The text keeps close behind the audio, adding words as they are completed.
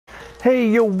Hey,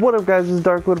 yo, what up guys, this is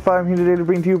darklordoffire. I'm here today to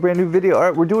bring to you a brand new video.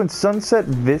 Alright, we're doing Sunset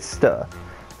Vista.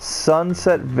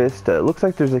 Sunset Vista. It looks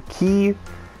like there's a key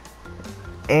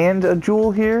and a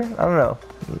jewel here. I don't know.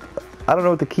 I don't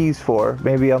know what the key's for.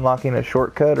 Maybe unlocking a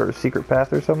shortcut or a secret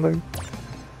path or something.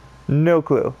 No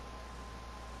clue.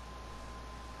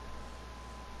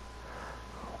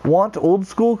 Want old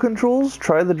school controls?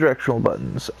 Try the directional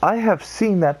buttons. I have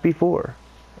seen that before,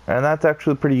 and that's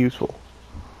actually pretty useful.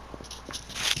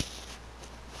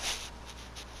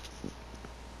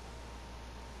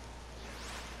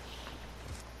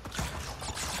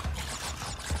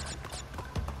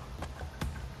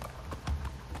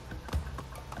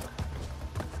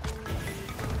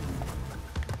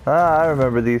 Ah, I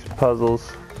remember these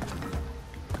puzzles.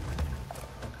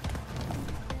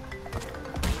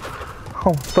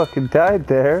 Oh, fucking died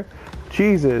there.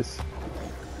 Jesus.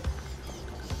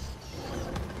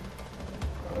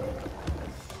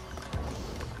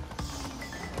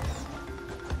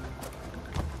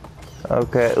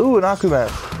 Okay. Ooh, an Akumas.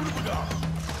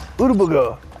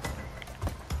 Urubuga.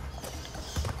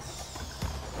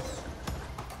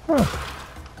 Huh.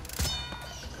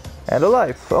 And a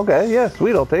life. Okay, yeah,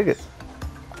 sweet, I'll take it.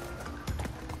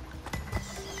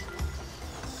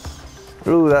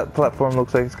 Ooh, that platform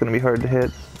looks like it's gonna be hard to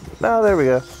hit. Oh, there we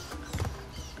go.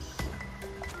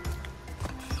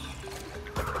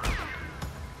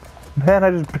 Man,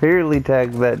 I just barely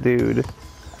tagged that dude.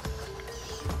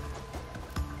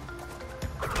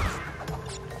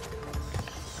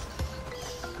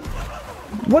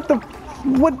 What the?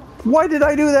 What? Why did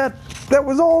I do that? That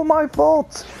was all my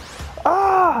fault.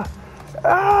 Ah!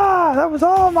 Ah! That was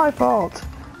all my fault.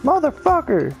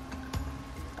 Motherfucker.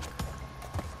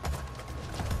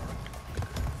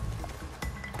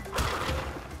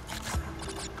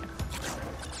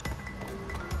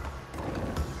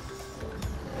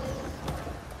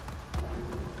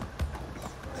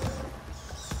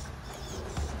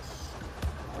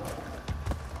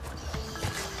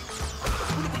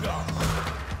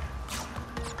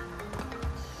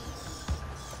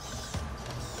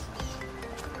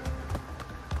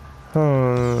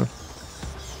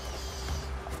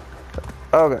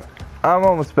 Okay, I'm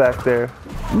almost back there.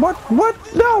 What? What?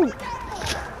 No!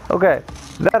 Okay,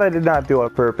 that I did not do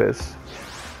on purpose.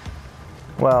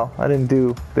 Well, I didn't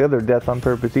do the other death on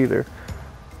purpose either.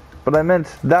 But I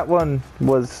meant that one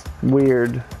was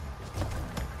weird.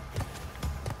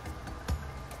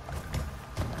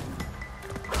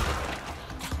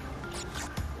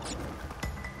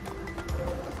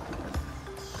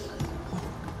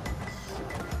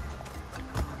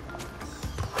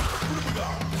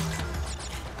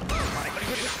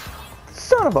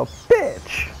 Son of a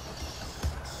bitch!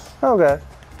 Okay.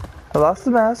 I lost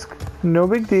the mask. No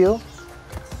big deal.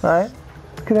 Alright.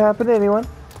 Could happen to anyone.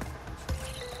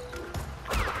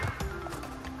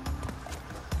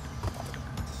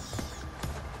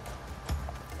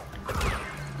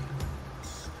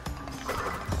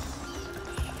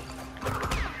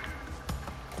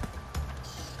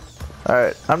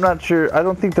 Alright. I'm not sure. I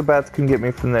don't think the bats can get me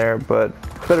from there, but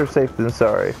better safe than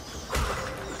sorry.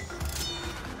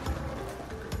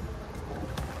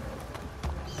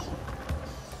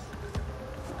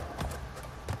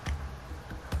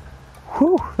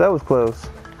 Whew, that was close.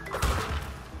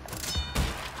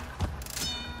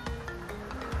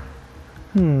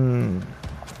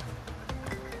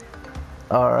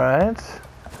 Alright.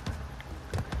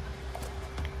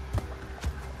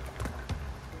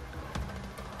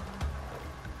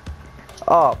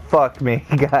 Oh, fuck me,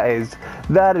 guys.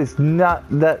 That is not,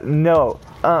 that, no.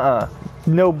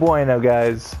 No bueno,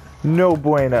 guys. No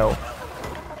bueno.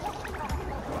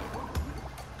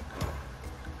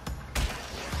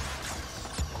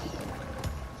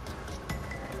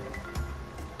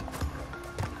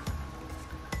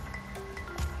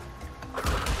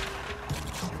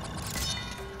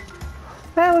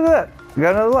 Man, look at that. We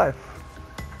got another life.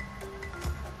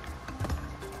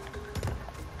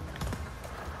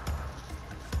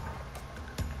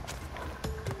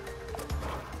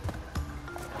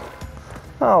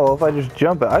 Oh, well, if I just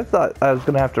jump it. I thought I was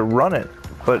going to have to run it.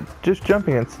 But just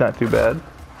jumping it's not too bad.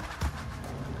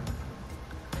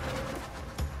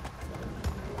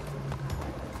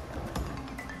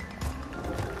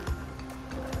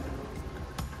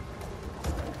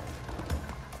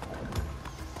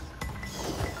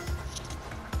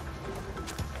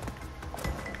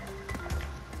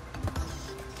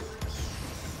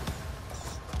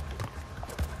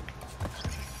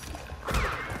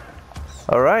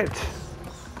 Alright.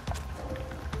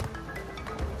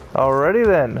 Alrighty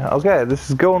then. Okay, this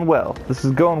is going well. This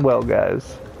is going well,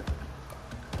 guys.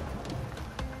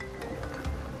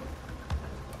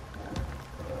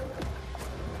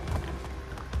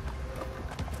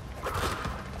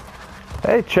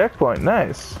 Hey, checkpoint,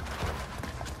 nice.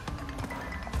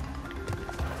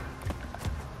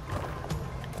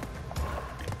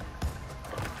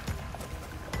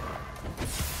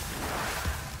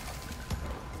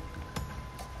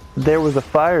 There was a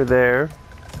fire there.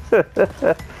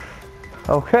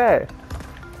 Okay.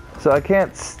 So I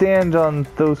can't stand on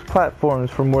those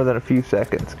platforms for more than a few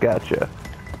seconds. Gotcha.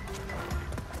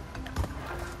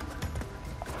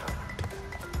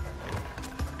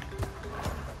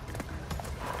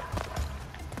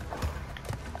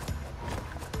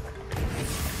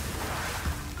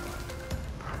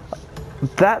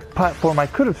 That platform I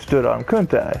could have stood on,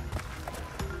 couldn't I?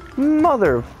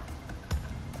 Mother...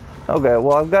 Okay,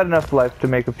 well I've got enough life to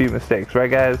make a few mistakes,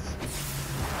 right guys?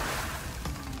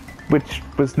 Which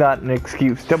was not an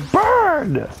excuse to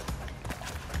burn!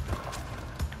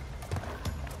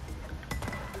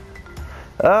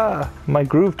 Ah, my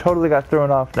groove totally got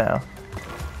thrown off now.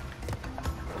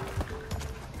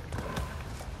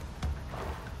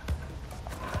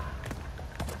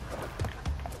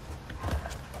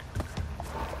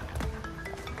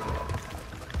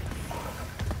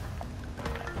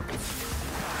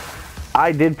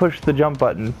 I did push the jump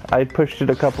button. I pushed it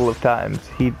a couple of times.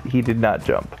 He did not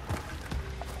jump.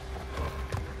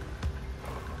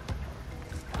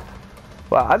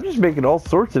 Wow, I'm just making all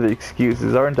sorts of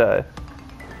excuses, aren't I?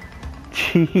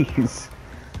 Jeez.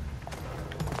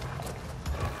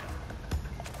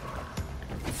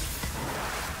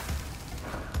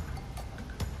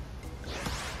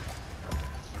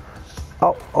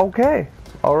 Oh, okay.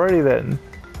 Alrighty then.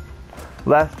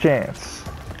 Last chance.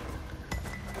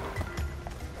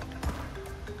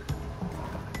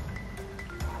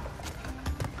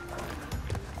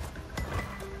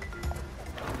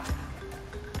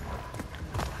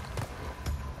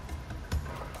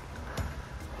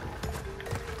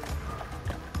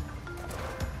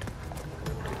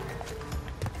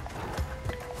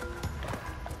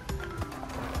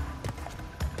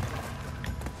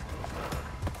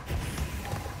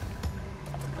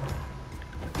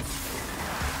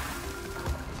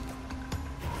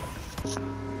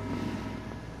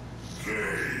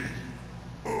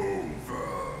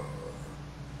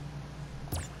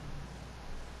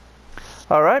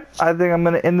 Alright, I think I'm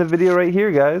going to end the video right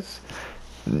here, guys.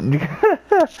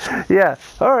 Yeah,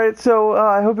 alright, so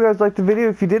I hope you guys liked the video.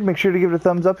 If you did, make sure to give it a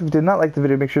thumbs up. If you did not like the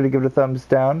video, make sure to give it a thumbs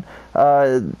down.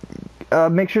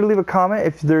 Make sure to leave a comment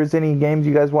if there's any games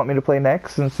you guys want me to play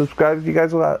next, and subscribe if you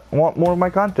guys want more of my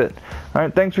content.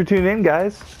 Alright, thanks for tuning in,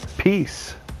 guys.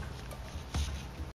 Peace.